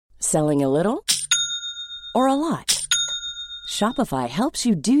Selling a little or a lot? Shopify helps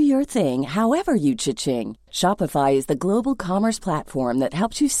you do your thing however you cha-ching. Shopify is the global commerce platform that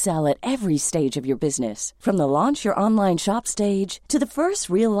helps you sell at every stage of your business. From the launch your online shop stage to the first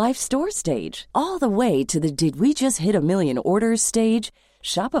real-life store stage, all the way to the did we just hit a million orders stage.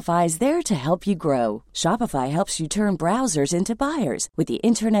 Shopify is there to help you grow. Shopify helps you turn browsers into buyers with the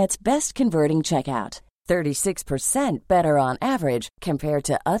internet's best converting checkout. 36% better on average compared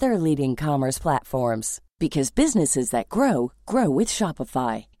to other leading commerce platforms. Because businesses that grow, grow with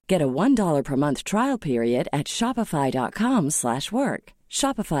Shopify. Get a $1 per month trial period at shopify.com/work.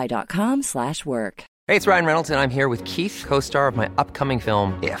 Shopify.com/work. Hey, it's Ryan Reynolds, and I'm here with Keith, co-star of my upcoming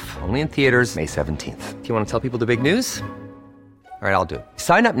film, If, only in theaters May 17th. Do you want to tell people the big news? All right, I'll do it.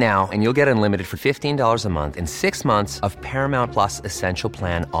 Sign up now and you'll get unlimited for $15 a month and 6 months of Paramount Plus Essential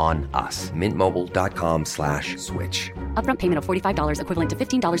Plan on us. MintMobile.com/switch. Upfront payment of $45 equivalent to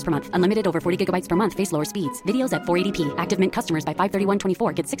 $15 per month. Unlimited over 40 gigabytes per month. Face lower speeds. Videos at 480p. Active Mint customers by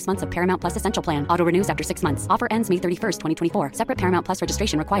 531.24 get 6 months of Paramount Plus Essential Plan. Auto renews after 6 months. Offer ends May 31st, 2024. Separate Paramount Plus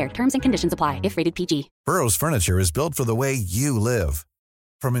registration required. Terms and conditions apply if rated PG. Burrow's furniture is built for the way you live.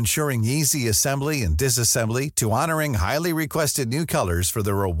 From ensuring easy assembly and disassembly to honoring highly requested new colors for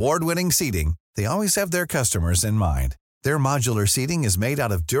their award-winning seating, they always have their customers in mind. Their modular seating is made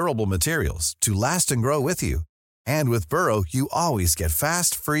out of durable materials to last and grow with you. And with Burrow, you always get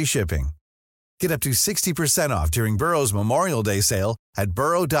fast, free shipping. Get up to 60% off during Burrow's Memorial Day sale at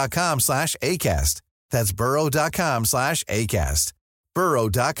burrow.com/ACAST. That's burrow.com/ACAST.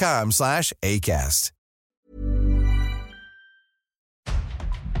 burrow.com/ACAST.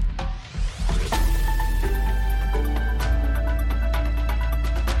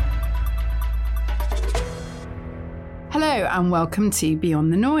 Hello and welcome to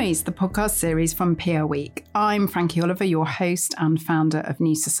Beyond the Noise, the podcast series from PR Week. I'm Frankie Oliver, your host and founder of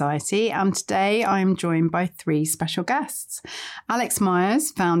New Society, and today I'm joined by three special guests. Alex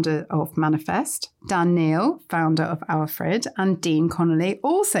Myers, founder of Manifest, Dan Neal, founder of Alfred, and Dean Connolly,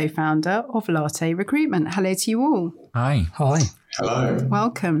 also founder of Latte Recruitment. Hello to you all. Hi. Hello.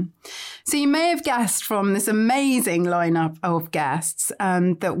 Welcome. So you may have guessed from this amazing lineup of guests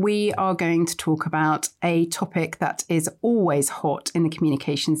that we are going to talk about a topic that is always hot in the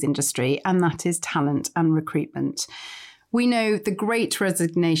communications industry, and that is talent and recruitment. We know the great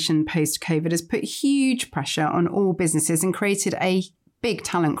resignation post-COVID has put huge pressure on all businesses and created a big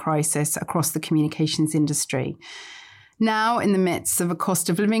talent crisis across the communications industry. Now, in the midst of a cost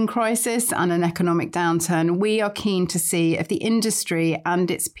of living crisis and an economic downturn, we are keen to see if the industry and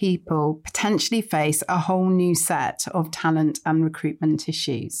its people potentially face a whole new set of talent and recruitment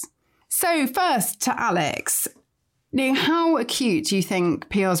issues. So first to Alex, how acute do you think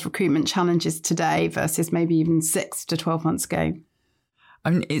PR's recruitment challenges today versus maybe even 6 to 12 months ago?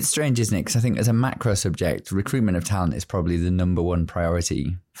 I mean, it's strange, isn't it? Because I think as a macro subject, recruitment of talent is probably the number one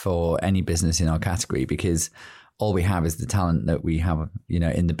priority for any business in our category, because all we have is the talent that we have,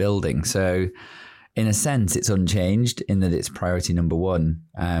 in the building. So in a sense, it's unchanged in that it's priority number one.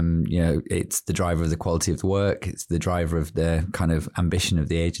 It's the driver of the quality of the work. It's the driver of the kind of ambition of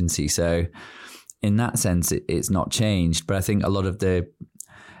the agency. So in that sense, it's not changed. But I think a lot of the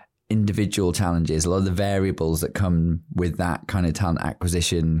individual challenges, a lot of the variables that come with that kind of talent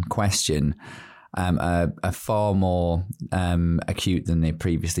acquisition question are far more acute than they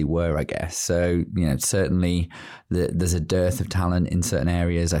previously were, I guess. So, certainly there's a dearth of talent in certain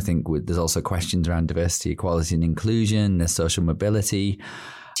areas. I think there's also questions around diversity, equality and inclusion, there's social mobility.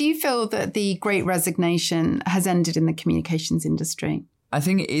 Do you feel that the Great Resignation has ended in the communications industry? I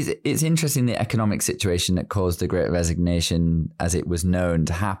think it's interesting, the economic situation that caused the Great Resignation, as it was known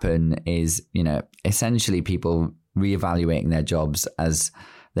to happen, is, essentially people reevaluating their jobs as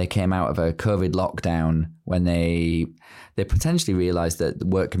they came out of a COVID lockdown, when they potentially realized that the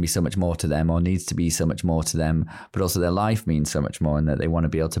work can be so much more to them, or needs to be so much more to them, but also their life means so much more, and that they want to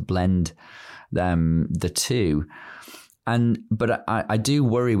be able to blend the two. But I do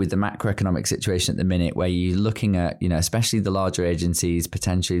worry with the macroeconomic situation at the minute, where you're looking at, especially the larger agencies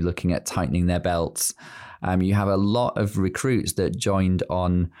potentially looking at tightening their belts. You have a lot of recruits that joined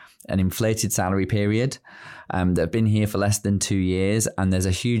on an inflated salary period that have been here for less than 2 years. And there's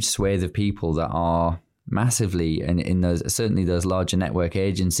a huge swathe of people that are massively in those, certainly those larger network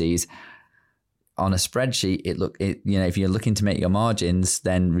agencies. On a spreadsheet, if you're looking to make your margins,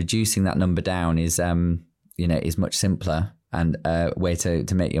 then reducing that number down is much simpler and a way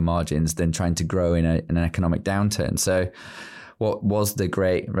to make your margins than trying to grow in an economic downturn. So what was the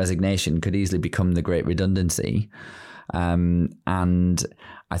Great Resignation could easily become the Great Redundancy. And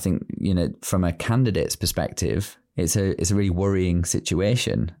I think, from a candidate's perspective, it's a really worrying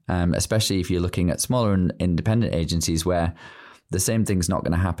situation, especially if you're looking at smaller and independent agencies where the same thing's not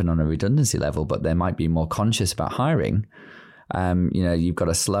going to happen on a redundancy level, but they might be more conscious about hiring. You've got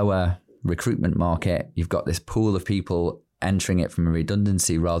a slower recruitment market. You've got this pool of people entering it from a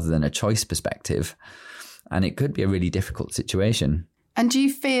redundancy rather than a choice perspective. And it could be a really difficult situation. And do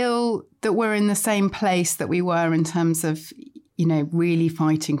you feel that we're in the same place that we were in terms of, really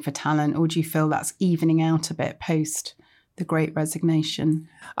fighting for talent? Or do you feel that's evening out a bit post the Great Resignation?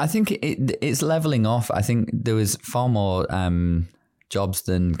 I think it's leveling off. I think there was far more jobs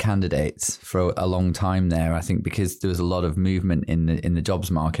than candidates for a long time there. I think because there was a lot of movement in the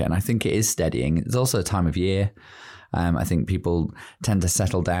jobs market, and I think it is steadying. It's also a time of year. I think people tend to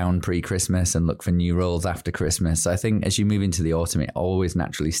settle down pre-Christmas and look for new roles after Christmas. So I think as you move into the autumn, it always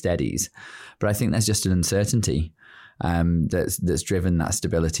naturally steadies. But I think there's just an uncertainty that's driven that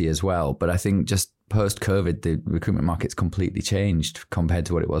stability as well. But I think just post-COVID, the recruitment market's completely changed compared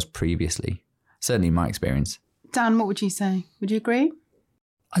to what it was previously. Certainly in my experience. Dan, what would you say? Would you agree?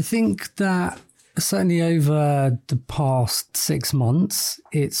 I think that certainly over the past 6 months,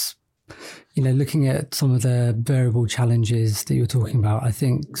 it's, looking at some of the variable challenges that you're talking about, I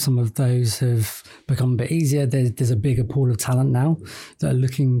think some of those have become a bit easier. There's a bigger pool of talent now that are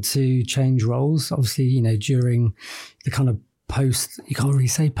looking to change roles. Obviously, during the kind of you can't really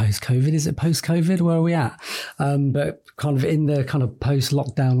say post-COVID. Is it post-COVID? Where are we at? But kind of in the kind of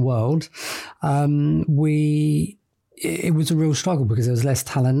post-lockdown world, it was a real struggle because there was less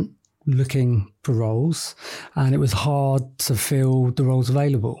talent looking for roles and it was hard to fill the roles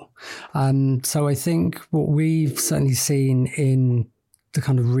available. So I think what we've certainly seen in the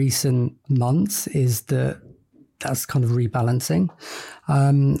kind of recent months is that's kind of rebalancing.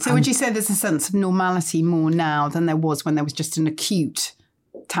 So would you say there's a sense of normality more now than there was when there was just an acute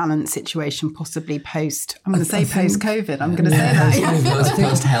talent situation, possibly post? I'm going to say post-COVID. I'm going to say that.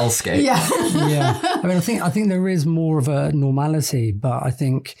 Post-hellscape. Yeah. I mean, I think there is more of a normality, but I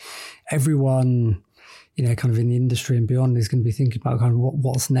think everyone, kind of in the industry and beyond is going to be thinking about kind of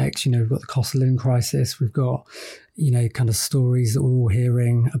what's next. We've got the cost of living crisis. We've got, kind of stories that we're all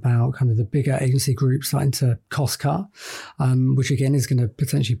hearing about kind of the bigger agency groups starting to cost cut, which again is going to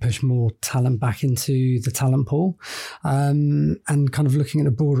potentially push more talent back into the talent pool, and kind of looking at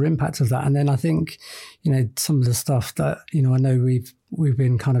the broader impact of that. And then I think, some of the stuff that, I know we've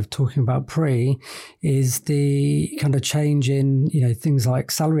been kind of talking about is the kind of change in, things like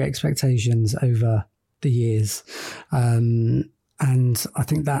salary expectations over the years. And I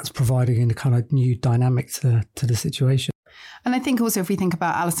think that's providing a kind of new dynamic to the situation. And I think also if we think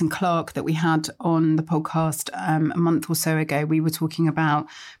about Alison Clark that we had on the podcast a month or so ago, we were talking about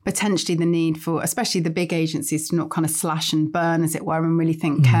potentially the need for, especially the big agencies, to not kind of slash and burn, as it were, and really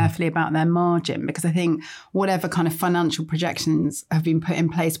think carefully about their margin. Because I think whatever kind of financial projections have been put in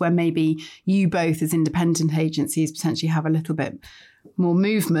place where maybe you both as independent agencies potentially have a little bit more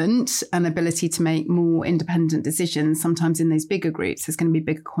movement and ability to make more independent decisions, sometimes in those bigger groups, there's going to be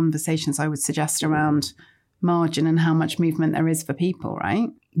bigger conversations, I would suggest, around margin and how much movement there is for people, right?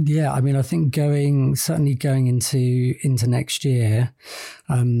 Yeah, I mean, I think certainly going into next year,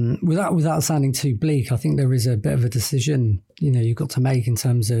 without sounding too bleak, I think there is a bit of a decision, you've got to make in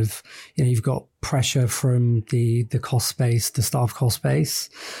terms of, you've got pressure from the cost base, the staff cost base,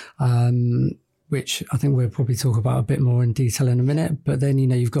 which I think we'll probably talk about a bit more in detail in a minute. But then,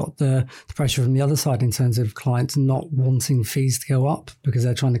 you've got the pressure from the other side in terms of clients not wanting fees to go up because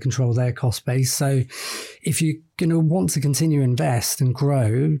they're trying to control their cost base. So if you're going to want to continue to invest and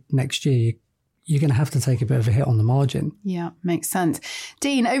grow next year, you're going to have to take a bit of a hit on the margin. Yeah, makes sense.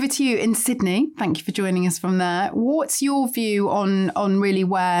 Dean, over to you in Sydney. Thank you for joining us from there. What's your view on really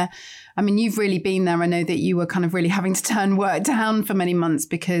where, I mean, you've really been there. I know that you were kind of really having to turn work down for many months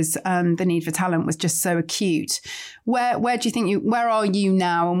because the need for talent was just so acute. Where do you think where are you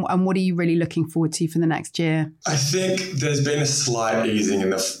now and what are you really looking forward to for the next year? I think there's been a slight easing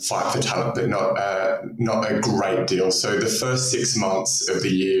in the fight for talent, but not a great deal. So the first 6 months of the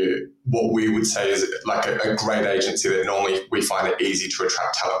year, what we would say is like a great agency that normally we find it easy to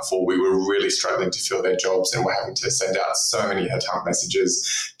attract talent for. We were really struggling to fill their jobs and we're having to send out so many headcount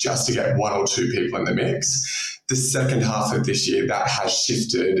messages just to get 1 or 2 people in the mix. The second half of this year, that has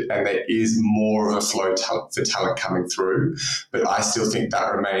shifted and there is more of a flow for talent coming through. But I still think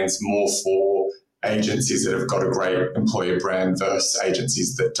that remains more for agencies that have got a great employer brand versus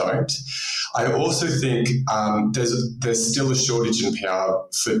agencies that don't. I also think there's still a shortage in PR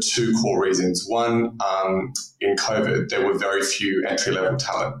for two core reasons. One, in COVID, there were very few entry-level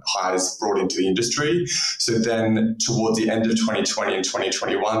talent hires brought into the industry. So then towards the end of 2020 and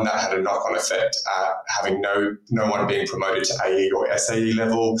 2021, that had a knock-on effect, having no one being promoted to AE or SAE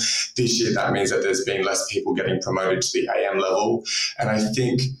level. This year, that means that there's been less people getting promoted to the AM level. And I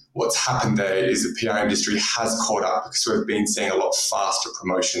think what's happened there is the PR industry has caught up because we've been seeing a lot faster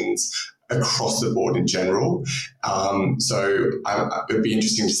promotions across the board in general. So it would be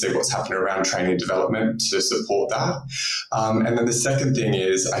interesting to see what's happening around training and development to support that. And then the second thing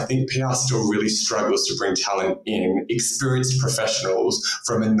is I think PR still really struggles to bring talent in, experienced professionals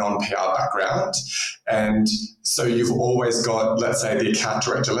from a non-PR background. And so you've always got, let's say, the account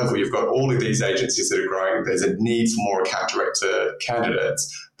director level, you've got all of these agencies that are growing. There's a need for more account director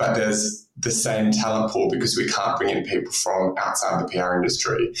candidates, but there's the same talent pool because we can't bring in people from outside the PR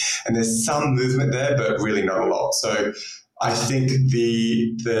industry. And there's some movement there, but really not a lot. So I think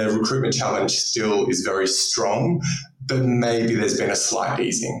the recruitment challenge still is very strong, but maybe there's been a slight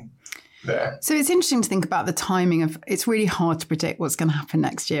easing there. So it's interesting to think about the timing of, it's really hard to predict what's going to happen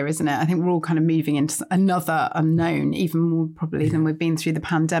next year, isn't it? I think we're all kind of moving into another unknown, even more probably than we've been through the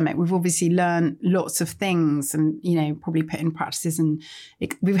pandemic. We've obviously learned lots of things and, you know, probably put in practices, and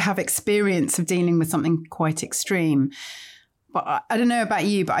we have experience of dealing with something quite extreme. But I don't know about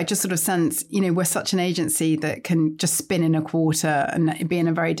you, but I just sort of sense, you know, we're such an agency that can just spin in a quarter and be in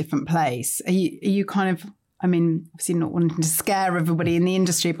a very different place. Are you kind of, I mean, obviously not wanting to scare everybody in the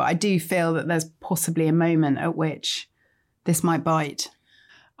industry, but I do feel that there's possibly a moment at which this might bite.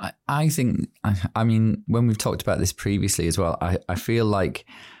 I think, I mean, when we've talked about this previously as well, I feel like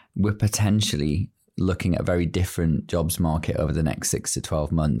we're potentially looking at a very different jobs market over the next 6 to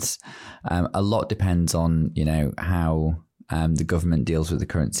 12 months. A lot depends on, you know, how the government deals with the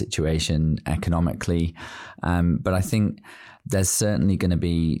current situation economically. But I think there's certainly going to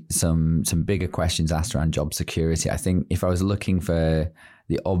be some bigger questions asked around job security. I think if I was looking for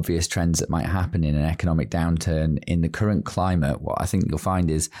the obvious trends that might happen in an economic downturn in the current climate, what I think you'll find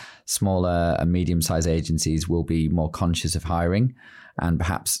is smaller and medium-sized agencies will be more conscious of hiring and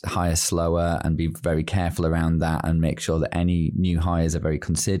perhaps hire slower and be very careful around that and make sure that any new hires are very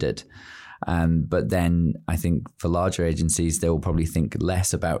considered. But then I think for larger agencies, they will probably think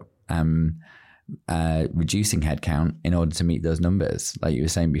less about reducing headcount in order to meet those numbers, like you were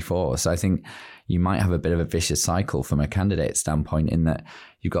saying before. So I think you might have a bit of a vicious cycle from a candidate standpoint in that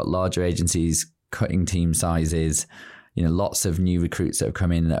you've got larger agencies cutting team sizes, you know, lots of new recruits that have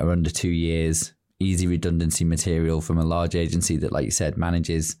come in that are under 2 years, easy redundancy material from a large agency that, like you said,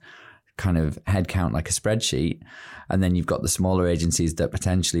 manages kind of headcount like a spreadsheet. And then you've got the smaller agencies that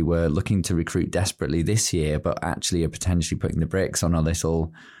potentially were looking to recruit desperately this year, but actually are potentially putting the brakes on a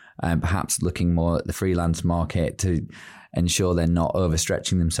little, perhaps looking more at the freelance market to ensure they're not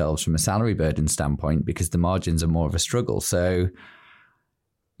overstretching themselves from a salary burden standpoint because the margins are more of a struggle. So,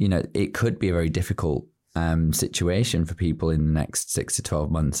 you know, it could be a very difficult situation for people in the next 6 to 12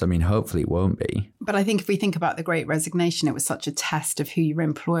 months. I mean, hopefully it won't be. But I think if we think about the Great Resignation, it was such a test of who your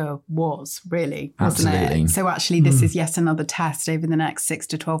employer was, really, wasn't Absolutely. it? So actually this is yet another test over the next 6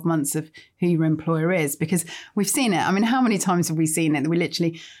 to 12 months of who your employer is, because we've seen it. I mean, how many times have we seen it that we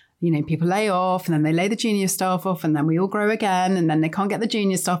literally, you know, people lay off and then they lay the junior staff off and then we all grow again and then they can't get the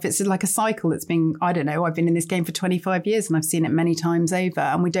junior staff. It's like a cycle that's been, I don't know, I've been in this game for 25 years and I've seen it many times over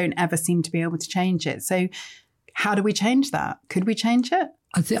and we don't ever seem to be able to change it. So how do we change that? Could we change it?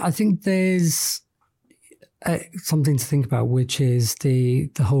 I think there's something to think about, which is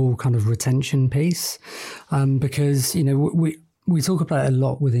the whole kind of retention piece, because, you know, we talk about it a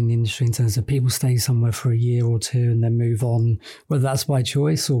lot within the industry in terms of people stay somewhere for a year or two and then move on, whether that's by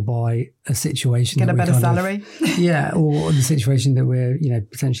choice or by a situation. Get a better salary. Yeah, or the situation that we're, you know,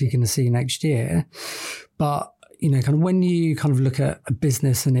 potentially going to see next year. But, you know, kind of when you kind of look at a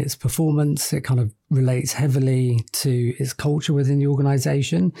business and its performance, it kind of relates heavily to its culture within the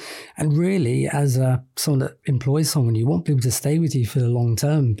organization. And really, as someone that employs someone, you want people to stay with you for the long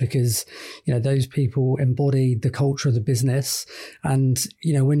term because, you know, those people embody the culture of the business. And,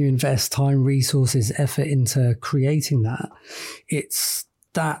 you know, when you invest time, resources, effort into creating that, it's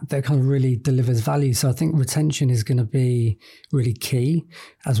that kind of really delivers value. So I think retention is going to be really key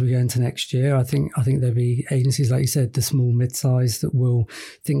as we go into next year. I think there'll be agencies, like you said, the small, mid-size, that will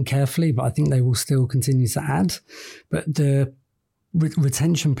think carefully, but I think they will still continue to add. But the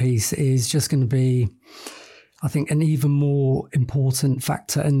retention piece is just going to be, I think, an even more important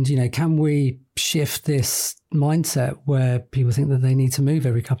factor. And, you know, can we shift this mindset where people think that they need to move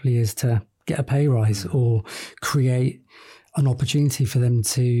every couple of years to get a pay rise or create an opportunity for them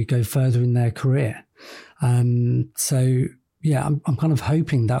to go further in their career. So yeah, I'm kind of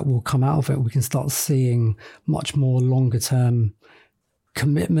hoping that will come out of it. We can start seeing much more longer term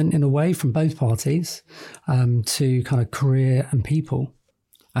commitment in a way from both parties to kind of career and people.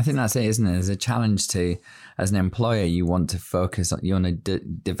 I think that's it, isn't it? There's a challenge to, as an employer, you want to focus on, you want to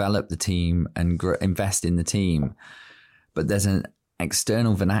develop the team and invest in the team. But there's an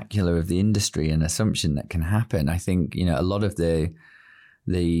external vernacular of the industry and assumption that can happen. I think, you know, a lot of the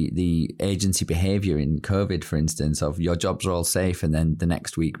agency behavior in COVID, for instance, of your jobs are all safe and then the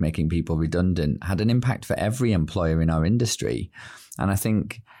next week making people redundant, had an impact for every employer in our industry. And I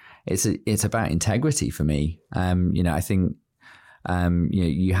think it's about integrity for me. You know, I think,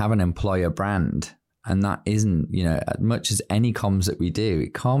 you have an employer brand, and that isn't, you know, as much as any comms that we do,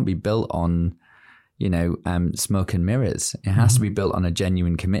 it can't be built on, you know, smoke and mirrors. It has to be built on a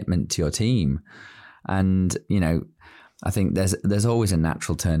genuine commitment to your team. And, you know, I think there's always a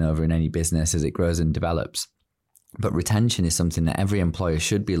natural turnover in any business as it grows and develops. But retention is something that every employer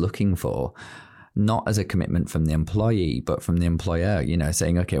should be looking for, not as a commitment from the employee, but from the employer, you know,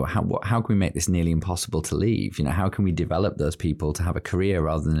 saying, okay, well, how can we make this nearly impossible to leave? You know, how can we develop those people to have a career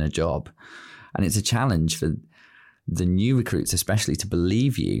rather than a job? And it's a challenge for the new recruits, especially, to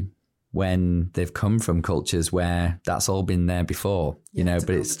believe you when they've come from cultures where that's all been there before, you know,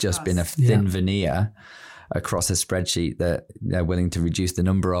 but it's just been a thin veneer across a spreadsheet that they're willing to reduce the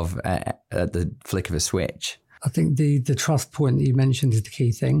number of at the flick of a switch. I think the trust point that you mentioned is the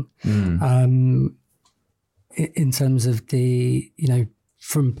key thing. In terms of the, you know,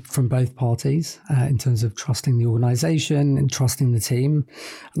 from both parties, in terms of trusting the organisation and trusting the team.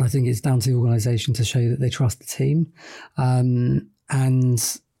 And I think it's down to the organisation to show that they trust the team. And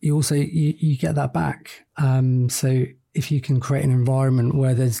you also, you get that back. So if you can create an environment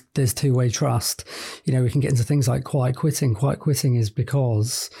where there's two-way trust, you know, we can get into things like quiet quitting. Quiet quitting is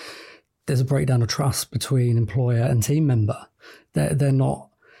because there's a breakdown of trust between employer and team member. They're not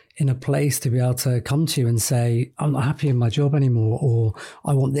in a place to be able to come to you and say, I'm not happy in my job anymore, or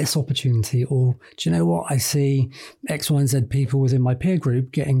I want this opportunity, or do you know what? I see X, Y, and Z people within my peer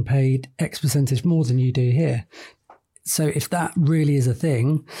group getting paid X percentage more than you do here. So if that really is a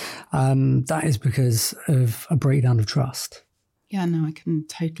thing, that is because of a breakdown of trust. Yeah, no, I can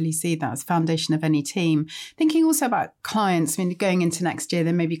totally see that as foundation of any team. Thinking also about clients, I mean, going into next year,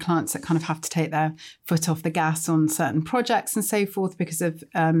 there may be clients that kind of have to take their foot off the gas on certain projects and so forth because of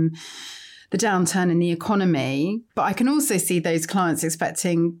the downturn in the economy. But I can also see those clients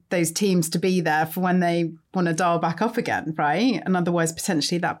expecting those teams to be there for when they want to dial back up again, right? And otherwise,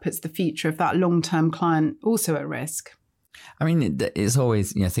 potentially that puts the future of that long-term client also at risk. I mean, it's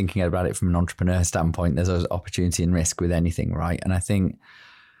always, you know, thinking about it from an entrepreneur standpoint, there's always opportunity and risk with anything, right? And I think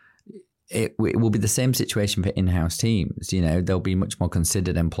it will be the same situation for in-house teams. You know, there'll be much more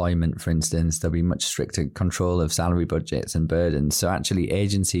considered employment, for instance. There'll be much stricter control of salary budgets and burdens. So actually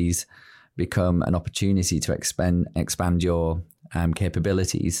agencies become an opportunity to expand your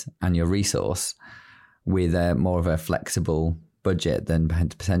capabilities and your resource with more of a flexible budget than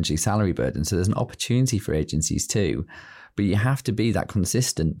potentially salary burden. So there's an opportunity for agencies too. But you have to be that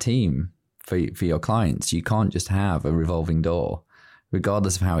consistent team for your clients. You can't just have a revolving door,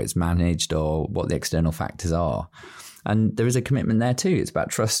 regardless of how it's managed or what the external factors are. And there is a commitment there too. It's about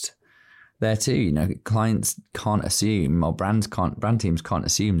trust there too. You know, clients can't assume, or brand teams can't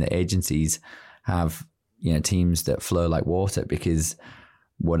assume that agencies have, you know, teams that flow like water, because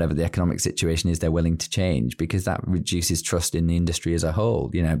whatever the economic situation is, they're willing to change, because that reduces trust in the industry as a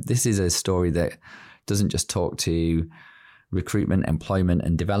whole. You know, this is a story that doesn't just talk to recruitment, employment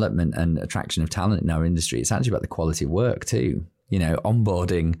and development and attraction of talent in our industry. It's actually about the quality of work too. You know,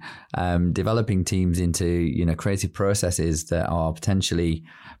 onboarding, developing teams into, you know, creative processes that are potentially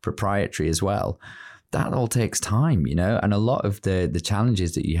proprietary as well. That all takes time, you know, and a lot of the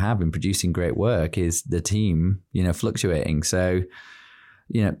challenges that you have in producing great work is the team, you know, fluctuating. So,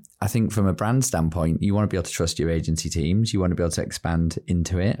 you know, I think from a brand standpoint, you want to be able to trust your agency teams. You want to be able to expand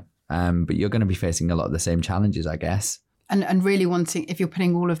into it. But you're going to be facing a lot of the same challenges, I guess. And really wanting, if you're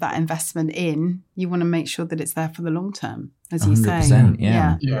putting all of that investment in, you want to make sure that it's there for the long term, as you say.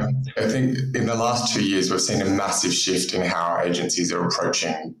 Yeah. I think in the last 2 years, we've seen a massive shift in how agencies are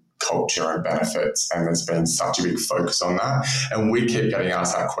approaching culture and benefits, and there's been such a big focus on that. And we keep getting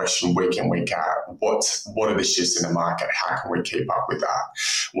asked that question week in, week out. What are the shifts in the market? How can we keep up with that?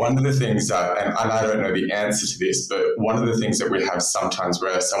 One of the things that, and I don't know the answer to this, but one of the things that we have sometimes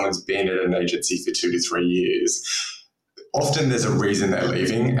where someone's been at an agency for 2 to 3 years, often there's a reason they're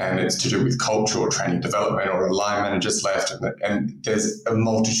leaving, and it's to do with culture or training development, or a line manager's left, and there's a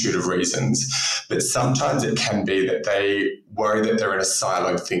multitude of reasons. But sometimes it can be that they worry that they're in a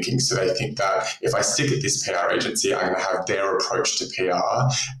siloed thinking. So they think that if I stick at this PR agency, I'm going to have their approach to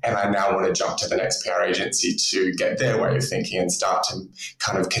PR, and I now want to jump to the next PR agency to get their way of thinking and start to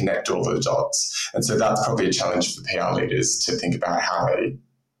kind of connect all the dots. And so that's probably a challenge for PR leaders to think about how they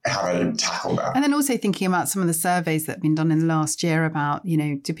tackle that. And then also thinking about some of the surveys that have been done in the last year about,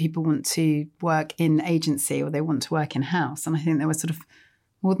 do people want to work in agency or they want to work in-house? And I think there was sort of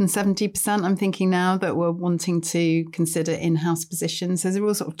more than 70%, I'm thinking now, that were wanting to consider in-house positions. There's a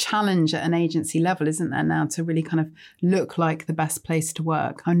real sort of challenge at an agency level, isn't there, now, to really kind of look like the best place to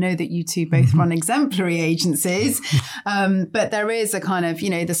work. I know that you two both run exemplary agencies, but there is a kind of,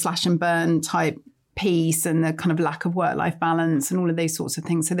 the slash and burn type piece and the kind of lack of work-life balance and all of those sorts of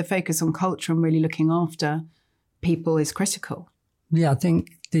things. So the focus on culture and really looking after people is critical. Yeah, I think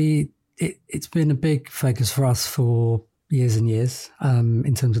it's been a big focus for us for years and years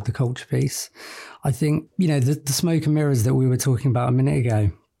in terms of the culture piece. I think, the smoke and mirrors that we were talking about a minute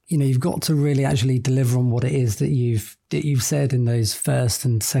ago, you've got to really actually deliver on what it is that you've said in those first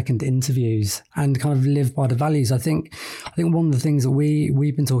and second interviews and kind of live by the values. I think one of the things that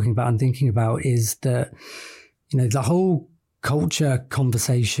we've been talking about and thinking about is that, the whole culture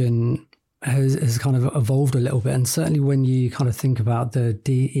conversation has kind of evolved a little bit. And certainly when you kind of think about the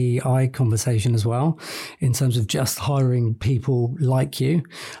DEI conversation as well, in terms of just hiring people like you,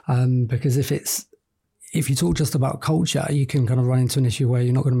 because if you talk just about culture, you can kind of run into an issue where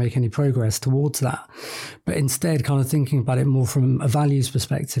you're not going to make any progress towards that. But instead, kind of thinking about it more from a values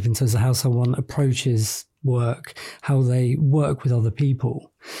perspective in terms of how someone approaches work, how they work with other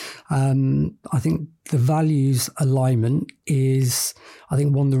people. I think the values alignment is, I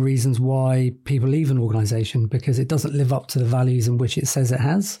think, one of the reasons why people leave an organisation, because it doesn't live up to the values in which it says it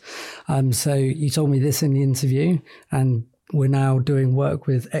has. So you told me this in the interview, and we're now doing work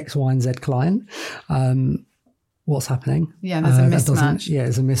with X, Y, and Z client. What's happening? Yeah, there's a mismatch. Yeah,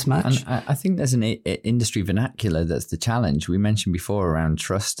 it's a mismatch. And I think there's an industry vernacular that's the challenge. We mentioned before around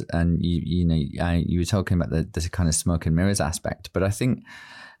trust, and you were talking about the kind of smoke and mirrors aspect. But I think,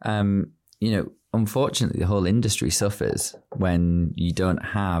 unfortunately, the whole industry suffers when you don't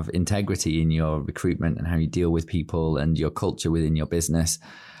have integrity in your recruitment and how you deal with people and your culture within your business.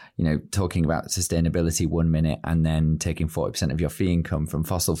 Talking about sustainability one minute and then taking 40% of your fee income from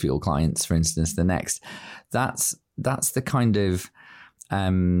fossil fuel clients, for instance, the next. That's the kind of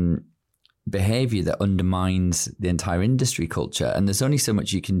behavior that undermines the entire industry culture. And there's only so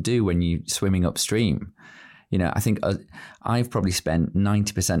much you can do when you're swimming upstream. I think I've probably spent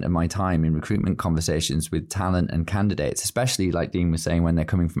 90% of my time in recruitment conversations with talent and candidates, especially like Dean was saying, when they're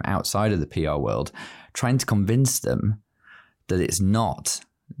coming from outside of the PR world, trying to convince them that it's not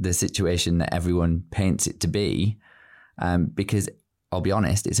the situation that everyone paints it to be, because I'll be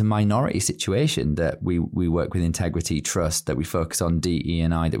honest, it's a minority situation that we work with integrity, trust, that we focus on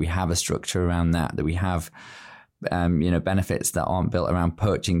DE&I, that we have a structure around that we have benefits that aren't built around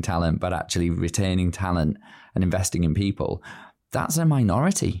poaching talent, but actually retaining talent and investing in people. That's a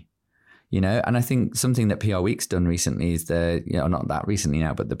minority, and I think something that PR Week's done recently is not that recently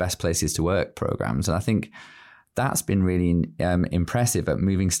now, but the Best Places to Work programs. And I think that's been really impressive at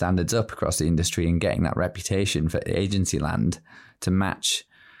moving standards up across the industry and getting that reputation for agency land to match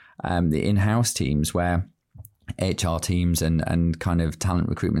the in-house teams, where HR teams and kind of talent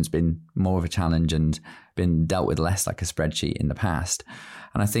recruitment's been more of a challenge and been dealt with less like a spreadsheet in the past.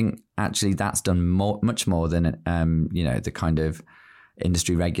 And I think actually that's done much more than the kind of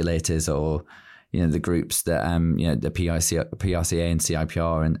industry regulators or the groups that, the PRCA and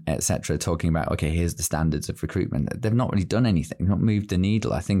CIPR and et cetera, talking about, okay, here's the standards of recruitment. They've not really done anything, not moved the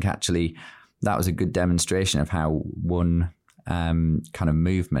needle. I think actually that was a good demonstration of how one kind of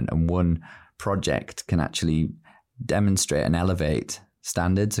movement and one project can actually demonstrate and elevate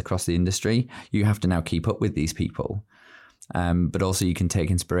standards across the industry. You have to now keep up with these people. But also you can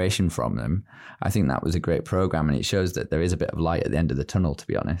take inspiration from them. I think that was a great program, and it shows that there is a bit of light at the end of the tunnel, to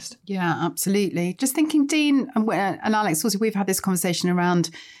be honest. Yeah, absolutely. Just thinking, Dean and Alex, also we've had this conversation around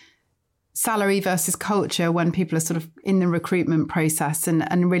salary versus culture when people are sort of in the recruitment process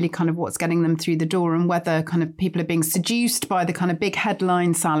and really kind of what's getting them through the door, and whether kind of people are being seduced by the kind of big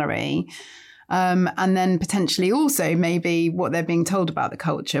headline salary. And then potentially also maybe what they're being told about the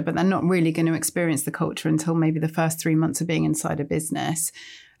culture, but they're not really going to experience the culture until maybe the first 3 months of being inside a business.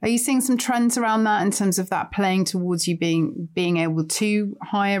 Are you seeing some trends around that in terms of that playing towards you being able to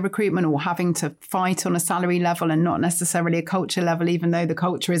hire recruitment, or having to fight on a salary level and not necessarily a culture level, even though the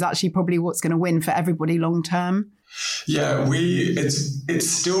culture is actually probably what's going to win for everybody long term? Yeah, it's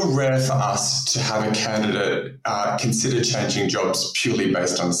still rare for us to have a candidate consider changing jobs purely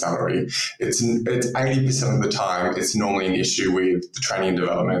based on salary. It's 80% of the time it's normally an issue with the training and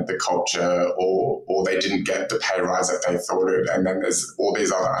development, the culture, or they didn't get the pay rise that they thought it, and then there's all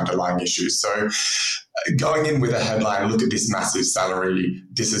these other underlying issues. So going in with a headline, look at this massive salary,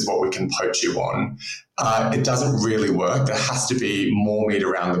 this is what we can poach you on. It doesn't really work. There has to be more meat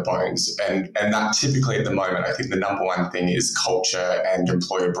around the bones. And that typically at the moment, I think the number one thing is culture and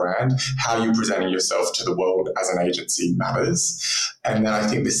employer brand. How you're presenting yourself to the world as an agency matters. And then I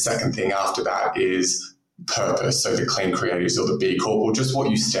think the second thing after that is purpose. So the clean creatives or the B Corp, or just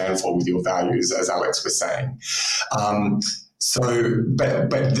what you stand for with your values, as Alex was saying. But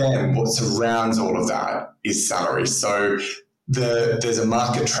then what surrounds all of that is salary. So there's a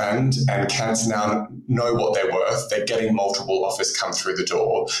market trend, and candidates now know what they're worth. They're getting multiple offers come through the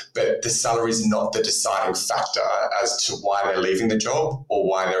door, but the salary is not the deciding factor as to why they're leaving the job or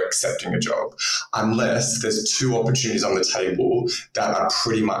why they're accepting a job, unless there's two opportunities on the table that are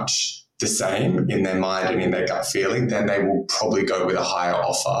pretty much the same in their mind and in their gut feeling. Then they will probably go with a higher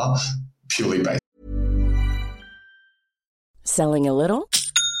offer purely based. Selling a little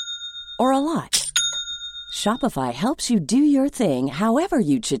or a lot? Shopify helps you do your thing however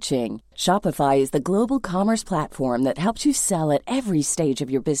you cha-ching. Shopify is the global commerce platform that helps you sell at every stage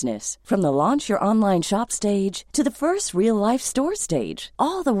of your business. From the launch your online shop stage to the first real-life store stage,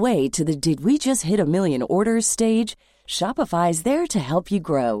 all the way to the did we just hit a million orders stage. Shopify is there to help you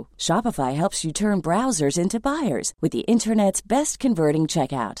grow. Shopify helps you turn browsers into buyers with the internet's best converting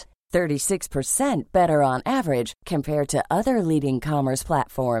checkout. 36% better on average compared to other leading commerce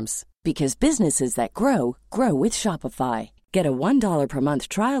platforms. Because businesses that grow, grow with Shopify. Get a $1 per month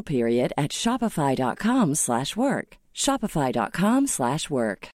trial period at shopify.com/work.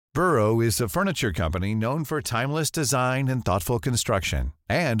 Shopify.com/work. Burrow is a furniture company known for timeless design and thoughtful construction,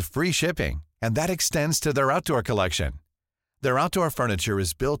 and free shipping, and that extends to their outdoor collection. Their outdoor furniture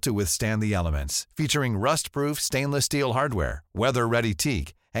is built to withstand the elements, featuring rust-proof stainless steel hardware, weather-ready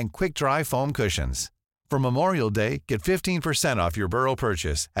teak, and quick-dry foam cushions. For Memorial Day, get 15% off your Burrow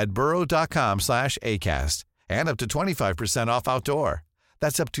purchase at burrow.com/ACAST and up to 25% off outdoor.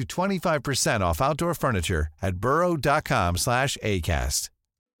 That's up to 25% off outdoor furniture at burrow.com/ACAST.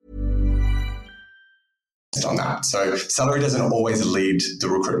 On that. So salary doesn't always lead the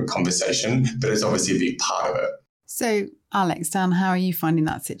recruitment conversation, but it's obviously a big part of it. So Alex, Dan, how are you finding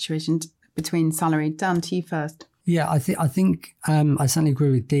that situation between salary? Dan, to you first. Yeah, I think I certainly agree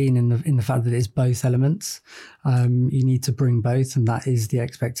with Dean in the fact that it's both elements. You need to bring both, and that is the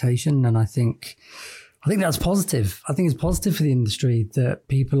expectation. And I think that's positive. I think it's positive for the industry that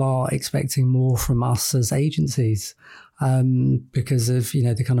people are expecting more from us as agencies because of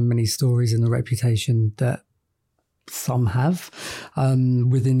the kind of many stories and the reputation that some have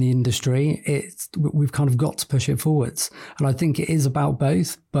within the industry. We've kind of got to push it forwards, and I think it is about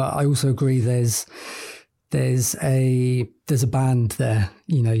both. But I also agree there's a band there.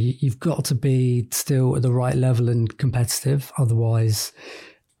 You've got to be still at the right level and competitive. Otherwise,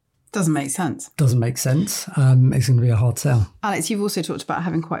 doesn't make sense. It's going to be a hard sell. Alex, you've also talked about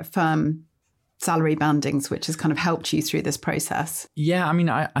having quite firm salary bandings, which has kind of helped you through this process. Yeah, I mean,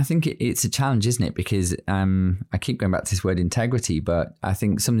 I think it's a challenge, isn't it? Because I keep going back to this word integrity, but I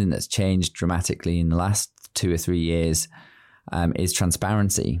think something that's changed dramatically in the last 2 or 3 years is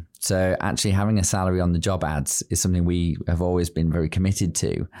transparency. So actually having a salary on the job ads is something we have always been very committed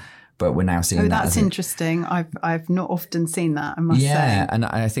to, but we're now seeing that. Oh, that's interesting. I've not often seen that, I must say. Yeah, and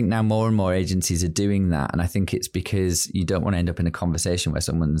I think now more and more agencies are doing that, and I think it's because you don't want to end up in a conversation where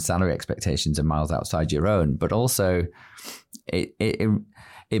someone's salary expectations are miles outside your own, but also it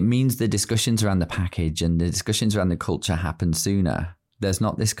means the discussions around the package and the discussions around the culture happen sooner. There's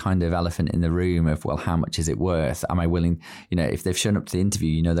not this kind of elephant in the room of, well, how much is it worth? Am I willing, if they've shown up to the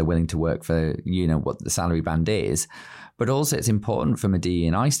interview, they're willing to work for, what the salary band is. But also it's important from a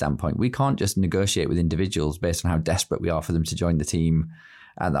DE&I standpoint. We can't just negotiate with individuals based on how desperate we are for them to join the team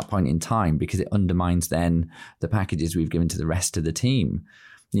at that point in time, because it undermines then the packages we've given to the rest of the team.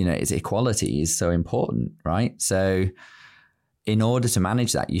 It's equality is so important, right? So in order to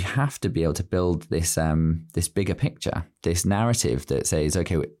manage that, you have to be able to build this this bigger picture, this narrative that says,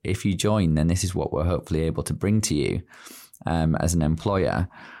 okay, if you join, then this is what we're hopefully able to bring to you as an employer.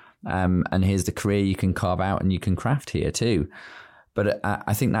 And here's the career you can carve out and you can craft here too. But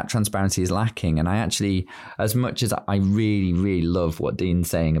I think that transparency is lacking. And I actually, as much as I really, really love what Dean's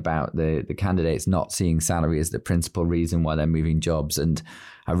saying about the candidates not seeing salary as the principal reason why they're moving jobs, and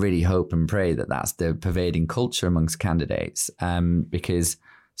I really hope and pray that that's the pervading culture amongst candidates, because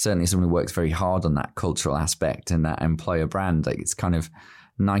certainly someone who works very hard on that cultural aspect and that employer brand, like it's kind of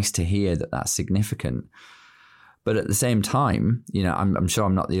nice to hear that that's significant. But at the same time, you know, I'm sure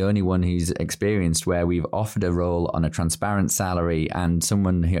I'm not the only one who's experienced where we've offered a role on a transparent salary and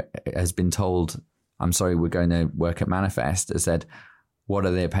someone who has been told, I'm sorry, we're going to work at Manifest, has said, what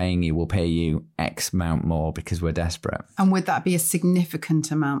are they paying you? We'll pay you X amount more because we're desperate. And would that be a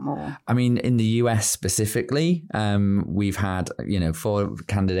significant amount more? I mean, in the US specifically, we've had, 4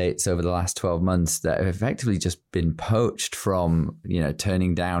 candidates over the last 12 months that have effectively just been poached from,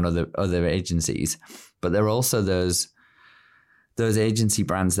 turning down other agencies. But there are also those agency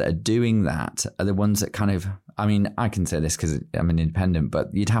brands that are doing that are the ones that kind of, I mean, I can say this because I'm an independent, but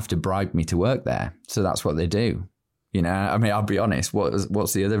you'd have to bribe me to work there. So that's what they do. I mean, I'll be honest,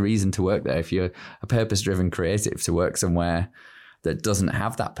 what's the other reason to work there? If you're a purpose-driven creative, to work somewhere that doesn't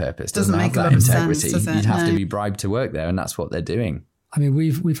have that purpose, doesn't have that integrity, you'd have to be bribed to work there, and that's what they're doing. I mean,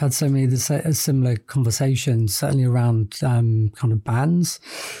 we've had so many similar conversations, certainly around kind of bans.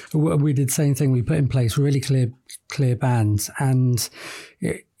 We did the same thing. We put in place really clear bans, and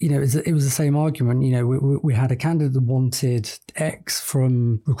it was the same argument. We had a candidate that wanted X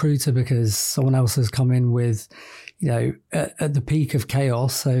from recruiter because someone else has come in with, at the peak of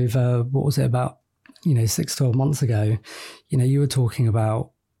chaos over what was it about 6-12 months ago. You were talking about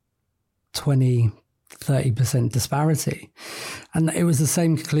 20-30% disparity. And it was the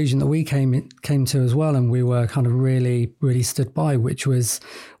same conclusion that we came to as well. And we were kind of really, really stood by, which was,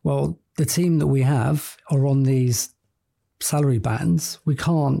 well, the team that we have are on these salary bands. We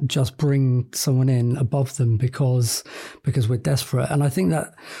can't just bring someone in above them because we're desperate. And I think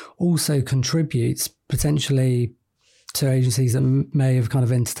that also contributes potentially to agencies that may have kind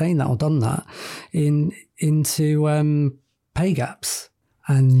of entertained that or done that into pay gaps.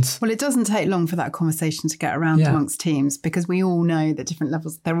 Well, it doesn't take long for that conversation to get around amongst teams, because we all know that different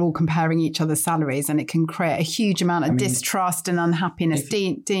levels, they're all comparing each other's salaries, and it can create a huge amount of distrust and unhappiness.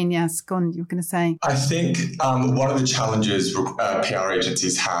 Dean, yes, go on, you were going to say. I think one of the challenges PR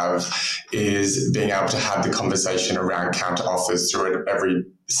agencies have is being able to have the conversation around counter offers through every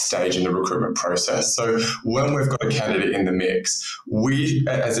stage in the recruitment process. So when we've got a candidate in the mix, we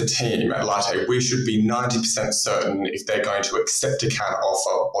as a team at Latte, we should be 90% certain if they're going to accept a counter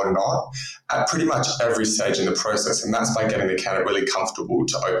offer or not at pretty much every stage in the process. And that's by getting the candidate really comfortable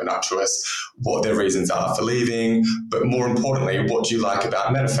to open up to us what their reasons are for leaving. But more importantly, what do you like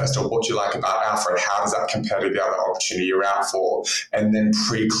about Manifest, or what do you like about Alfred? How does that compare to the other opportunity you're out for? And then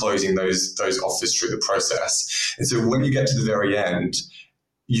pre-closing those offers through the process. And so when you get to the very end,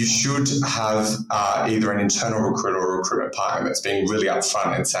 you should have either an internal recruiter or a recruitment partner that's being really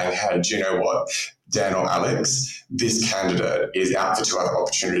upfront and saying, hey, do you know what, Dan or Alex, this candidate is out for 2 other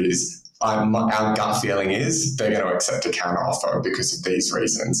opportunities. Our gut feeling is they're going to accept a counter offer because of these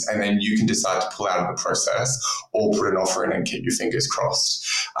reasons. And then you can decide to pull out of the process or put an offer in and keep your fingers crossed.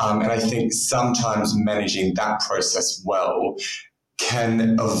 And I think sometimes managing that process well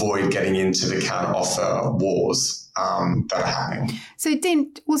can avoid getting into the counter offer wars that are happening. So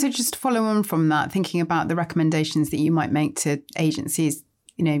Dean, also just to follow on from that, thinking about the recommendations that you might make to agencies,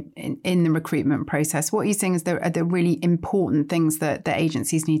 in the recruitment process, what are you saying are the really important things that the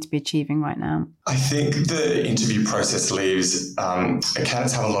agencies need to be achieving right now? I think the interview process leaves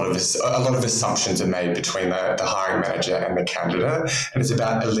candidates have a lot of assumptions are made between the hiring manager and the candidate, and it's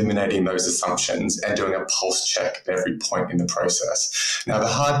about eliminating those assumptions and doing a pulse check at every point in the process. Now, the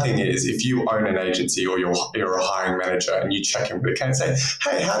hard thing is if you own an agency or you're a hiring manager and you check in with the candidate and say,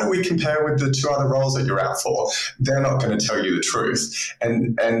 hey, how do we compare with the 2 other roles that you're out for? They're not going to tell you the truth.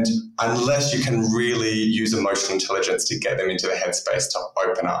 And unless you can really use emotional intelligence to get them into the headspace to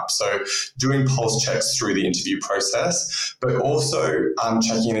open up. So doing pulse checks through the interview process, but also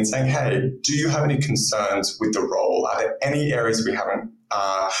checking in and saying, hey, do you have any concerns with the role? Are there any areas we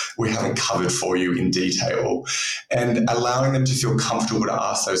haven't covered for you in detail, and allowing them to feel comfortable to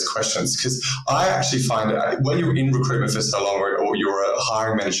ask those questions. Because I actually find it, when you're in recruitment for so long, or you're a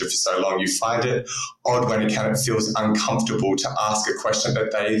hiring manager for so long, you find it odd when a candidate feels uncomfortable to ask a question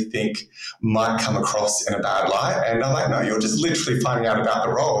that they think might come across in a bad light. And I'm like, no, you're just literally finding out about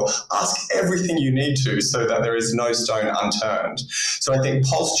the role. Ask everything you need to so that there is no stone unturned. So I think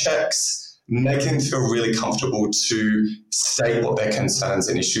pulse checks, making them feel really comfortable to state what their concerns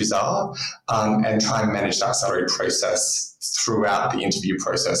and issues are, and try and manage that salary process throughout the interview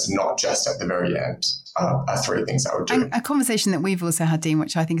process, not just at the very end, are 3 things I would do. And a conversation that we've also had, Dean,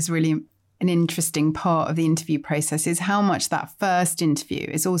 which I think is really an interesting part of the interview process, is how much that first interview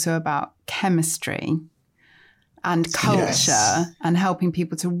is also about chemistry and culture and helping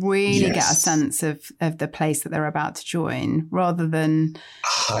people to really get a sense of the place that they're about to join, rather than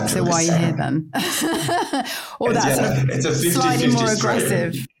 100%. So why are you here then? Or that's it's a 50, slightly 50 more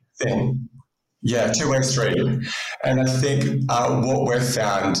aggressive thing. Yeah, two-way street. And I think what we've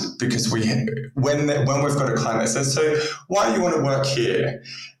found, because when we've got a client that says, so why do you want to work here?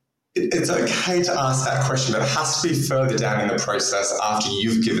 It's okay to ask that question, but it has to be further down in the process after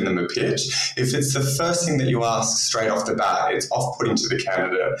you've given them a pitch. If it's the first thing that you ask straight off the bat, it's off-putting to the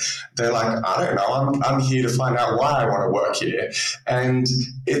candidate. They're like, I don't know, I'm here to find out why I want to work here. And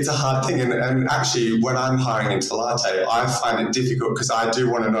it's a hard thing. And actually, when I'm hiring into Latte, I find it difficult because I do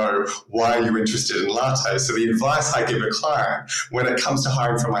want to know, why are you interested in Latte? So the advice I give a client when it comes to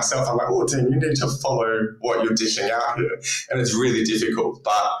hiring for myself, I'm like, oh, Dean, you need to follow what you're dishing out here. And it's really difficult.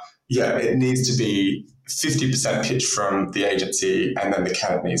 But yeah, it needs to be 50% pitch from the agency, and then the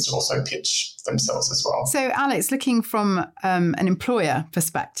candidate needs to also pitch themselves as well. So, Alex, looking from an employer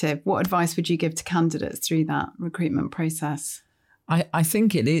perspective, what advice would you give to candidates through that recruitment process? I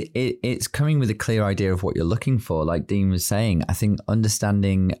think it's coming with a clear idea of what you're looking for. Like Dean was saying, I think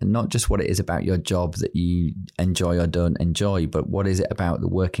understanding not just what it is about your job that you enjoy or don't enjoy, but what is it about the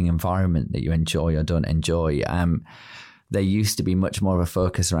working environment that you enjoy or don't enjoy. There used to be much more of a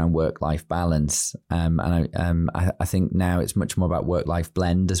focus around work-life balance. And I think now it's much more about work-life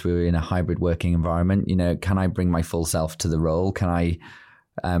blend as we're in a hybrid working environment. You know, can I bring my full self to the role? Can I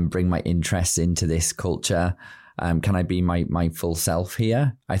bring my interests into this culture? Can I be my full self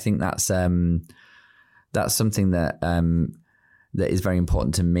here? I think that's something that is very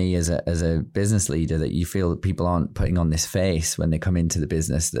important to me as a business leader, that you feel that people aren't putting on this face when they come into the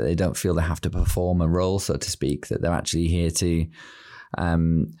business, that they don't feel they have to perform a role, so to speak, that they're actually here to,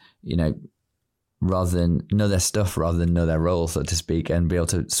 rather than know their stuff, rather than know their role, so to speak, and be able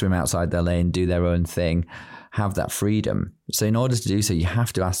to swim outside their lane, do their own thing, have that freedom. So in order to do so, you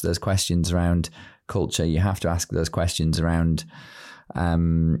have to ask those questions around culture. You have to ask those questions around,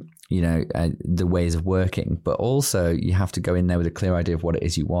 the ways of working, but also you have to go in there with a clear idea of what it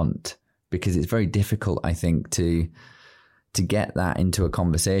is you want, because it's very difficult, I think, to get that into a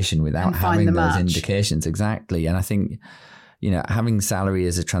conversation without having those indications. Exactly. And I think, having salary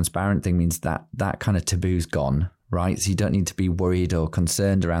as a transparent thing means that kind of taboo's gone, right? So you don't need to be worried or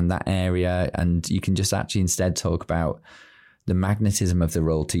concerned around that area. And you can just actually instead talk about the magnetism of the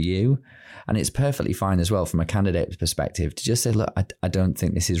role to you. And it's perfectly fine as well from a candidate's perspective to just say, look, I don't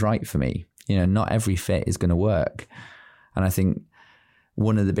think this is right for me. Not every fit is going to work. And I think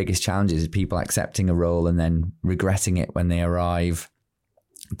one of the biggest challenges is people accepting a role and then regretting it when they arrive.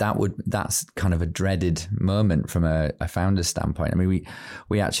 That's kind of a dreaded moment from a founder's standpoint. I mean,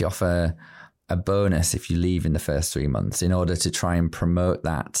 we actually offer a bonus if you leave in the first 3 months in order to try and promote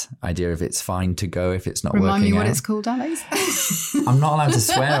that idea of it's fine to go if it's not working out. Remind me what it's called, Alex. I'm not allowed to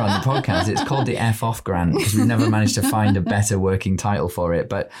swear on the podcast. It's called the F off grant because we've never managed to find a better working title for it.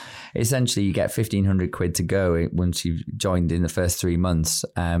 But essentially you get 1,500 quid to go once you've joined in the first 3 months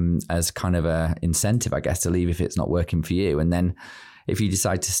as kind of a incentive, I guess, to leave if it's not working for you. And then if you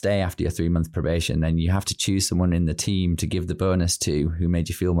decide to stay after your 3-month probation, then you have to choose someone in the team to give the bonus to who made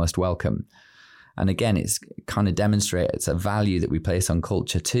you feel most welcome. And again, it's kind of demonstrates a value that we place on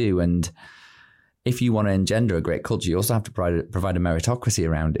culture too. And if you want to engender a great culture, you also have to provide a meritocracy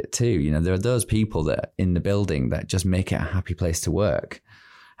around it too. There are those people that in the building that just make it a happy place to work.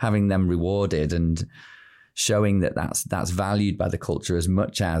 Having them rewarded and showing that that's valued by the culture as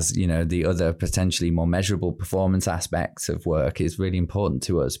much as, the other potentially more measurable performance aspects of work is really important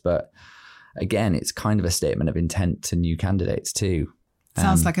to us. But again, it's kind of a statement of intent to new candidates too.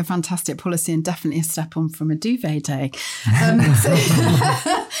 Sounds like a fantastic policy and definitely a step on from a duvet day.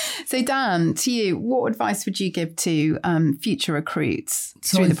 So Dan, to you, what advice would you give to future recruits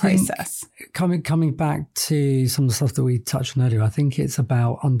through the process? Coming back to some of the stuff that we touched on earlier, I think it's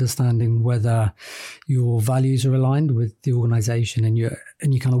about understanding whether your values are aligned with the organisation and you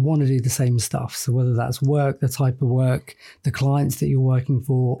kind of want to do the same stuff. So whether that's work, the type of work, the clients that you're working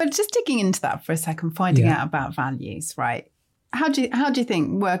for. But just digging into that for a second, finding out about values, right? How do you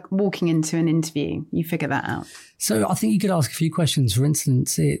think walking into an interview, you figure that out? So I think you could ask a few questions. For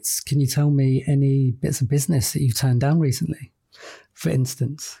instance, can you tell me any bits of business that you've turned down recently? For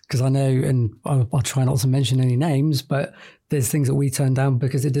instance, because I know, and I'll try not to mention any names, but there's things that we turned down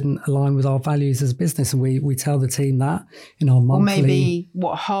because it didn't align with our values as a business. And we tell the team that in our monthly. Or maybe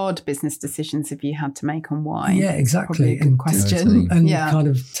what hard business decisions have you had to make and why? Yeah, exactly. Probably a good question. And kind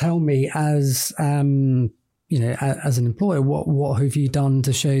of tell me as... as an employer, what have you done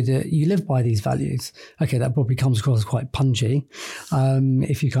to show that you live by these values? Okay, that probably comes across as quite punchy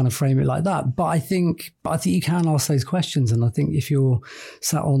if you kind of frame it like that. But I think you can ask those questions. And I think if you're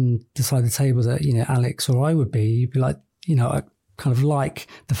sat on the side of the table that, Alex or I would be, you'd be like, I kind of like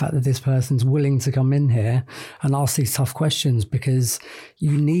the fact that this person's willing to come in here and ask these tough questions, because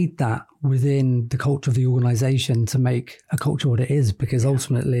you need that within the culture of the organization to make a culture what it is. Because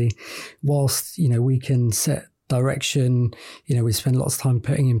ultimately, whilst, we can set direction, we spend lots of time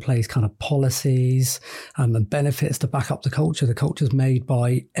putting in place kind of policies and benefits to back up the culture. The culture is made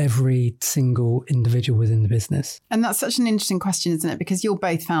by every single individual within the business. And that's such an interesting question, isn't it? Because you're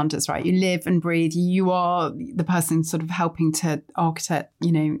both founders, right? You live and breathe. You are the person sort of helping to architect,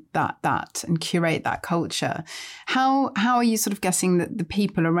 that and curate that culture. How are you sort of getting the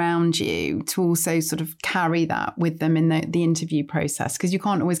people around you to also sort of carry that with them in the interview process? Because you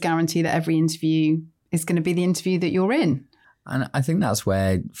can't always guarantee that every interview is going to be the interview that you're in. And I think that's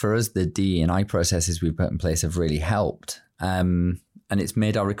where, for us, the DE&I processes we've put in place have really helped. And it's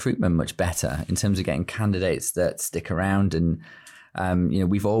made our recruitment much better in terms of getting candidates that stick around. And,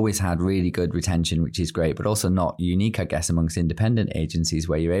 we've always had really good retention, which is great, but also not unique, I guess, amongst independent agencies,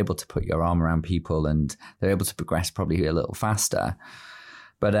 where you're able to put your arm around people and they're able to progress probably a little faster.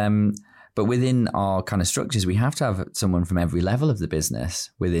 But within our kind of structures, we have to have someone from every level of the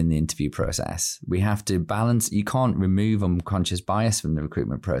business within the interview process. We have to balance. You can't remove unconscious bias from the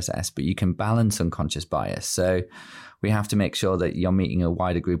recruitment process, but you can balance unconscious bias. So we have to make sure that you're meeting a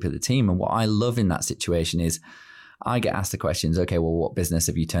wider group of the team. And what I love in that situation is I get asked the questions, okay, well, what business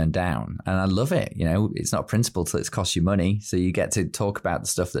have you turned down? And I love it. It's not a principle till it's cost you money. So you get to talk about the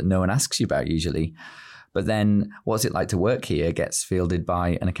stuff that no one asks you about usually. But then what's it like to work here gets fielded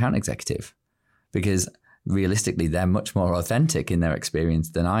by an account executive, because realistically, they're much more authentic in their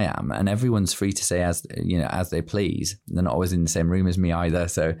experience than I am. And everyone's free to say as they please. They're not always in the same room as me either.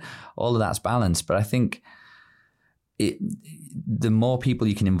 So all of that's balanced. But I think the more people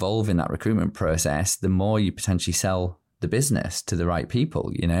you can involve in that recruitment process, the more you potentially sell the business to the right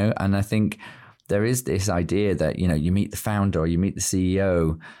people, And I think there is this idea that, you meet the founder or you meet the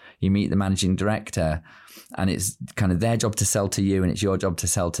CEO, you meet the managing director, and it's kind of their job to sell to you and it's your job to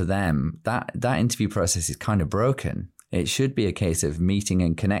sell to them. That interview process is kind of broken. It should be a case of meeting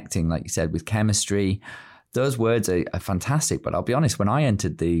and connecting, like you said, with chemistry. Those words are fantastic, but I'll be honest, when I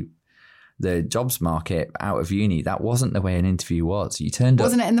entered the jobs market out of uni, that wasn't the way an interview was. You turned up.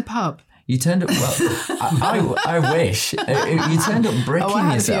 Wasn't it in the pub? You turned up, well, I wish. You turned up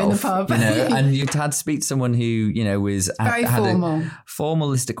bricking yourself, you in the pub. And you'd had to speak to someone who, was very had formal. A formal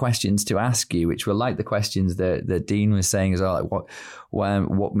list of questions to ask you, which were like the questions that Dean was saying as well, like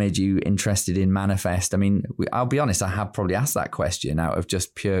what made you interested in Manifest? I mean, I'll be honest, I have probably asked that question out of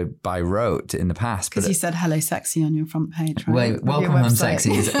just pure by rote in the past. Because you said hello sexy on your front page, right? Well, welcome home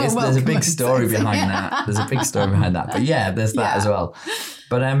sexy. There's a big story behind that. There's a big story behind that. But yeah, there's that as well.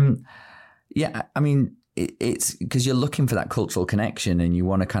 But yeah, I mean, it's because you're looking for that cultural connection and you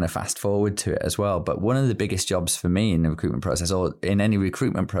want to kind of fast forward to it as well. But one of the biggest jobs for me in the recruitment process, or in any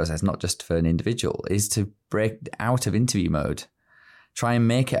recruitment process, not just for an individual, is to break out of interview mode. Try and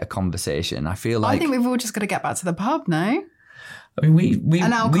make it a conversation. I feel like... I think we've all just got to get back to the pub, no? I mean, we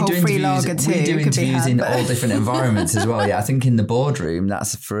do lager too. We do interviews in all different environments as well. Yeah, I think in the boardroom,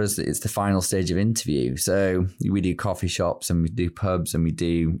 that's for us, it's the final stage of interview. So we do coffee shops and we do pubs and we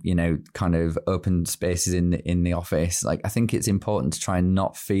do, kind of open spaces in the office. Like, I think it's important to try and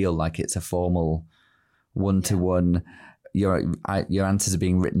not feel like it's a formal one-to-one, your answers are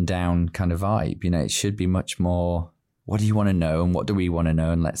being written down kind of vibe. It should be much more, what do you want to know and what do we want to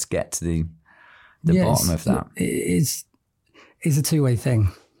know? And let's get to the bottom of that. It's a two-way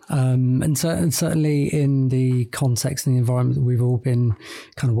thing. And certainly in the context and the environment that we've all been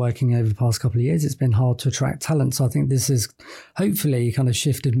kind of working over the past couple of years, it's been hard to attract talent. So I think this has hopefully kind of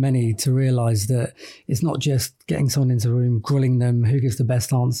shifted many to realise that it's not just getting someone into the room, grilling them, who gives the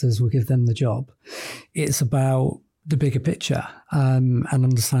best answers, we'll give them the job. It's about the bigger picture and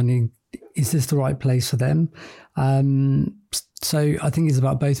understanding, is this the right place for them? So I think it's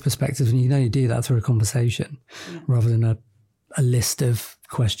about both perspectives, and you do that through a conversation rather than a list of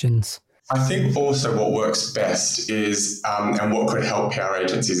questions. I think also what works best is, and what could help PR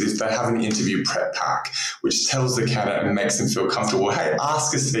agencies, is they have an interview prep pack, which tells the candidate and makes them feel comfortable. Hey,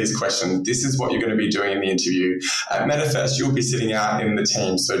 ask us these questions. This is what you're going to be doing in the interview. At Manifest, you'll be sitting out in the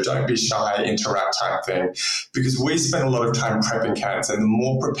team, so don't be shy, interact type thing. Because we spend a lot of time prepping candidates, and the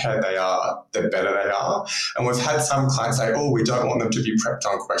more prepared they are, the better they are. And we've had some clients say, oh, we don't want them to be prepped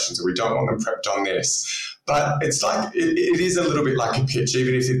on questions, or we don't want them prepped on this. But it's like, it is a little bit like a pitch.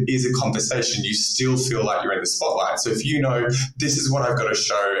 Even if it is a conversation, you still feel like you're in the spotlight. So if you know, this is what I've got to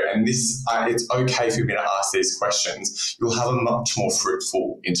show, and this, it's okay for me to ask these questions, you'll have a much more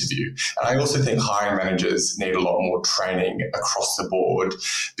fruitful interview. And I also think hiring managers need a lot more training across the board,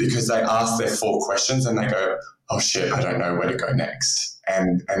 because they ask their 4 questions and they go, oh shit, I don't know where to go next.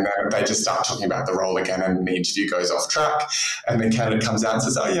 And then they just start talking about the role again, and the interview goes off track, and the candidate comes out and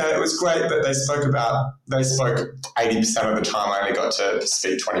says, oh yeah, it was great, but they spoke 80% of the time. I only got to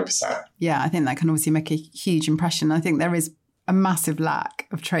speak 20%. Yeah, I think that can obviously make a huge impression. I think there is a massive lack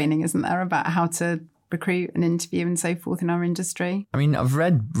of training, isn't there, about how to recruit and interview and so forth in our industry. I mean, I've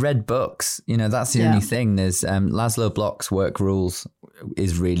read books, that's the only thing. There's Laszlo Block's Work Rules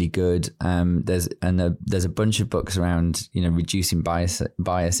is really good. There's a bunch of books around, reducing bias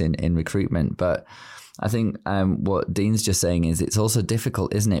in recruitment. But I think what Dean's just saying is it's also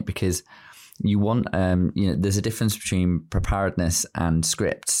difficult, isn't it? Because you want, there's a difference between preparedness and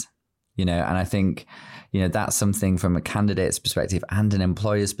scripts, and I think, that's something from a candidate's perspective and an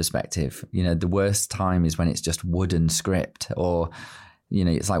employer's perspective. The worst time is when it's just wooden script, or,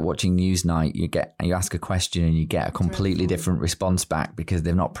 it's like watching Newsnight. You ask a question and you get a completely different response back because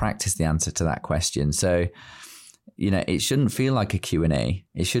they've not practiced the answer to that question. So, it shouldn't feel like a Q&A.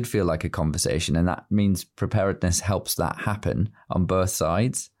 It should feel like a conversation. And that means preparedness helps that happen on both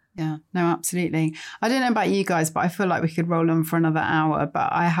sides. Yeah, no, absolutely. I don't know about you guys, but I feel like we could roll on for another hour, but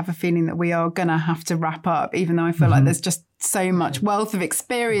I have a feeling that we are going to have to wrap up, even though I feel like there's just so much wealth of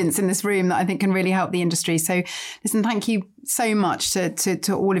experience in this room that I think can really help the industry. So listen, thank you so much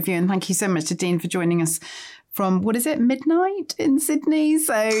to all of you. And thank you so much to Dean for joining us from, what is it, midnight in Sydney?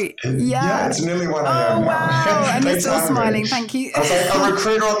 So, yeah, it's nearly 1 a.m. Oh, now. wow. And you're still smiling. Thank you. I was like, a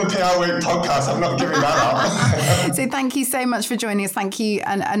recruiter on the PR Week podcast. I'm not giving that up. So thank you so much for joining us. Thank you.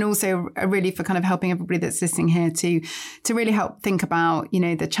 And also really for kind of helping everybody that's listening here to really help think about,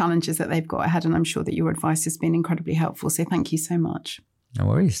 the challenges that they've got ahead. And I'm sure that your advice has been incredibly helpful. So thank you so much. No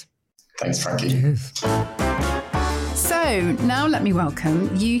worries. Thanks, Frankie. Cheers. So now let me welcome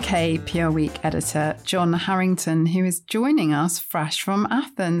UK PR Week editor John Harrington, who is joining us fresh from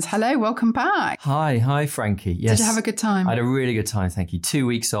Athens. Hello, welcome back. Hi, Frankie. Yes. Did you have a good time? I had a really good time, thank you. 2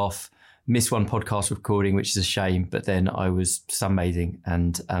 weeks off, missed one podcast recording, which is a shame, but then I was sunbathing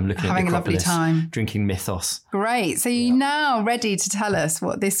and looking having at the a lovely Acropolis, time, drinking Mythos. Great. So you're now ready to tell us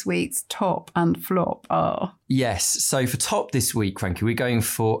what this week's top and flop are. Yes. So for top this week, Frankie, we're going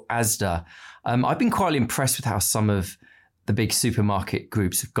for Asda. I've been quite impressed with how some of the big supermarket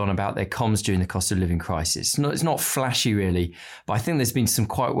groups have gone about their comms during the cost of living crisis. It's not flashy really, but I think there's been some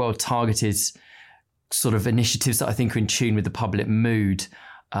quite well targeted sort of initiatives that I think are in tune with the public mood,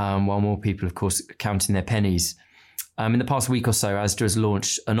 while more people, of course, are counting their pennies. In the past week or so, Asda has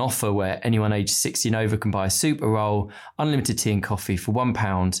launched an offer where anyone aged 60 and over can buy a soup, a roll, unlimited tea and coffee for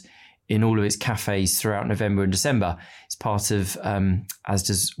 £1 in all of its cafes throughout November and December. It's part of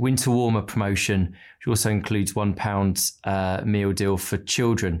Asda's Winter Warmer promotion, which also includes £1 meal deal for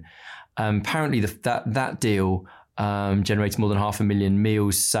children. Apparently, that deal generated more than 500,000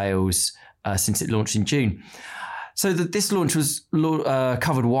 meals sales since it launched in June. So this launch was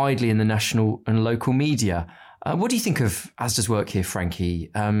covered widely in the national and local media. What do you think of Asda's work here, Frankie?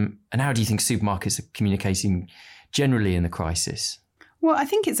 And how do you think supermarkets are communicating generally in the crisis? Well, I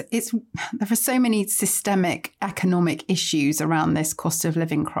think there are so many systemic economic issues around this cost of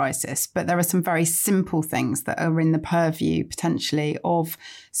living crisis, but there are some very simple things that are in the purview potentially of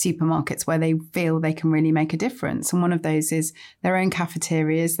supermarkets where they feel they can really make a difference. And one of those is their own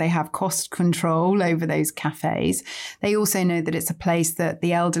cafeterias. They have cost control over those cafes. They also know that it's a place that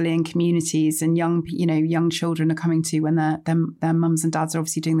the elderly and communities and young children are coming to when their mums and dads are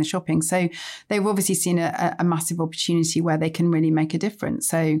obviously doing the shopping. So they've obviously seen a massive opportunity where they can really make a difference.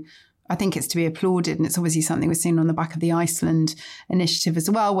 So I think it's to be applauded. And it's obviously something we're seeing on the back of the Iceland initiative as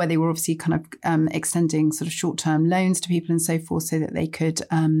well, where they were obviously kind of extending sort of short-term loans to people and so forth so that they could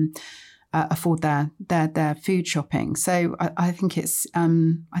afford their food shopping. So I think it's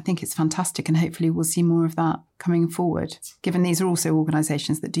fantastic, and hopefully we'll see more of that coming forward, given these are also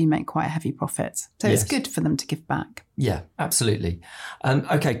organisations that do make quite heavy profits. So It's good for them to give back. Yeah, absolutely.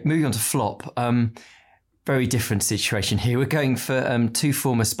 Okay, moving on to flop. Very different situation here. We're going for two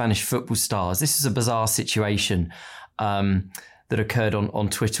former Spanish football stars. This is a bizarre situation that occurred on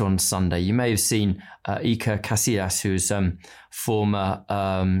Twitter on Sunday. You may have seen Iker Casillas, who's former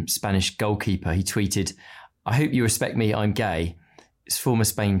Spanish goalkeeper. He tweeted, "I hope you respect me, I'm gay." His former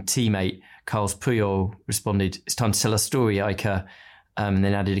Spain teammate, Carles Puyol, responded, "It's time to tell a story, Iker," and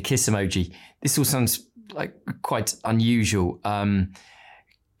then added a kiss emoji. This all sounds like quite unusual.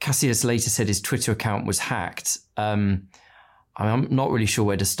 Casillas later said his Twitter account was hacked. I'm not really sure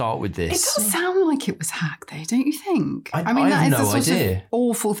where to start with this. It does sound like it was hacked, though, don't you think? I mean, that have is no the sort idea. of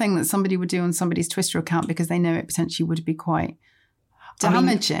awful thing that somebody would do on somebody's Twitter account because they know it potentially would be quite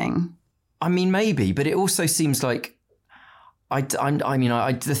damaging. I mean, maybe, but it also seems like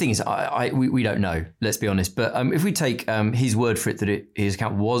the thing is, we don't know. Let's be honest. But if we take his word for it that his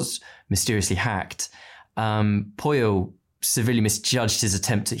account was mysteriously hacked, Puyol severely misjudged his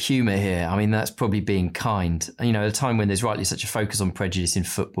attempt at humour here. I mean, that's probably being kind. At a time when there's rightly such a focus on prejudice in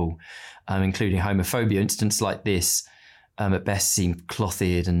football, including homophobia, incidents like this at best seem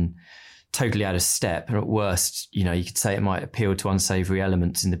cloth-eared and totally out of step. And at worst, you could say it might appeal to unsavoury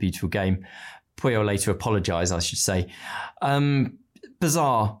elements in the beautiful game. Puyol later apologised, I should say.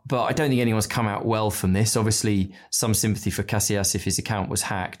 Bizarre, but I don't think anyone's come out well from this. Obviously, some sympathy for Casillas if his account was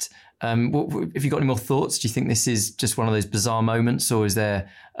hacked. Have you got any more thoughts? Do you think this is just one of those bizarre moments, or is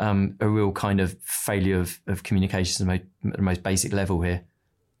there a real kind of failure of communications at the most basic level here?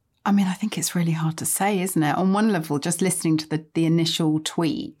 I mean, I think it's really hard to say, isn't it? On one level, just listening to the initial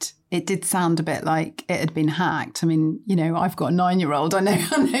tweet, it did sound a bit like it had been hacked. I mean, I've got a 9-year-old. I know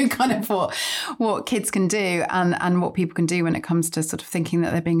kind of what kids can do and what people can do when it comes to sort of thinking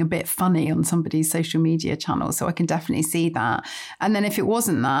that they're being a bit funny on somebody's social media channel. So I can definitely see that. And then if it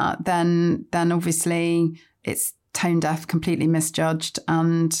wasn't that, then obviously it's tone deaf, completely misjudged.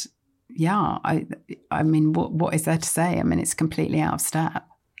 And yeah, I mean, what is there to say? I mean, it's completely out of step.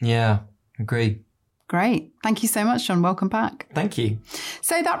 Yeah, agree. Great. Thank you so much, John. Welcome back. Thank you.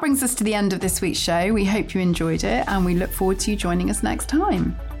 So that brings us to the end of this week's show. We hope you enjoyed it and we look forward to you joining us next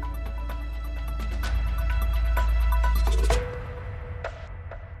time.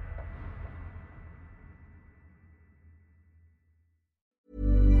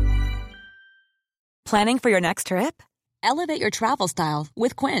 Planning for your next trip? Elevate your travel style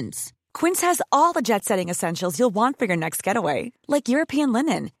with Quince. Quince has all the jet-setting essentials you'll want for your next getaway, like European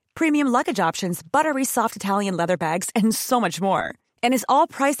linen, premium luggage options, buttery soft Italian leather bags, and so much more. And is all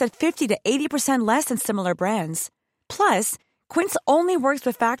priced at 50 to 80% less than similar brands. Plus, Quince only works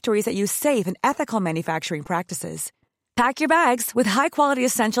with factories that use safe and ethical manufacturing practices. Pack your bags with high-quality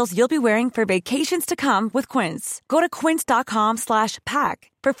essentials you'll be wearing for vacations to come with Quince. Go to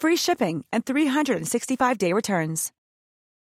quince.com/pack for free shipping and 365-day returns.